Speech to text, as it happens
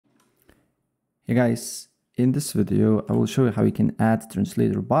Hey guys, in this video I will show you how you can add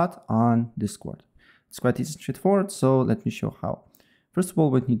translator bot on Discord. It's quite easy and straightforward, so let me show how. First of all,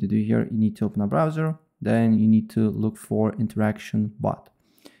 what you need to do here, you need to open a browser, then you need to look for interaction bot.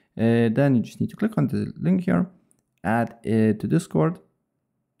 Then you just need to click on the link here, add it to Discord.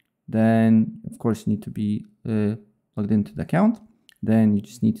 Then of course you need to be logged into the account. Then you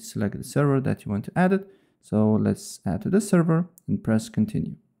just need to select the server that you want to add it. So let's add to this server and press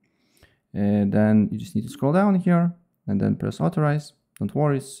continue. Then you just need to scroll down here and then press authorize. Don't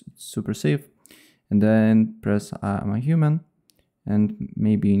worry, it's super safe. And then press I'm a human, and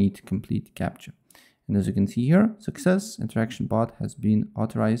maybe you need to complete captcha. And as you can see here, success, interaction bot has been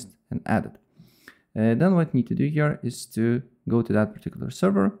authorized and added. Then what you need to do here is to go to that particular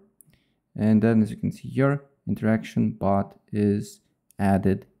server. And then as you can see here, interaction bot is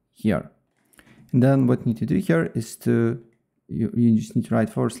added here. And then what you need to do here is to you just need to write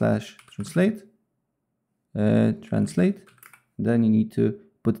 /translate, translate. Then you need to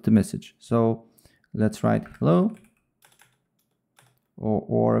put the message. So let's write hello,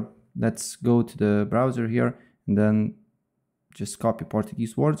 or let's go to the browser here and then just copy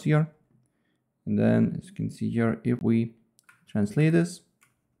Portuguese words here. And then as you can see here, if we translate this,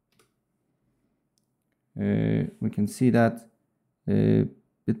 we can see that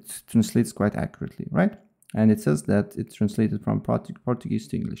it translates quite accurately, right? And it says that it's translated from Portuguese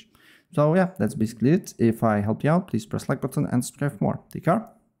to English. So yeah, that's basically it. If I helped you out, please press like button and subscribe for more. Take care.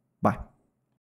 Bye.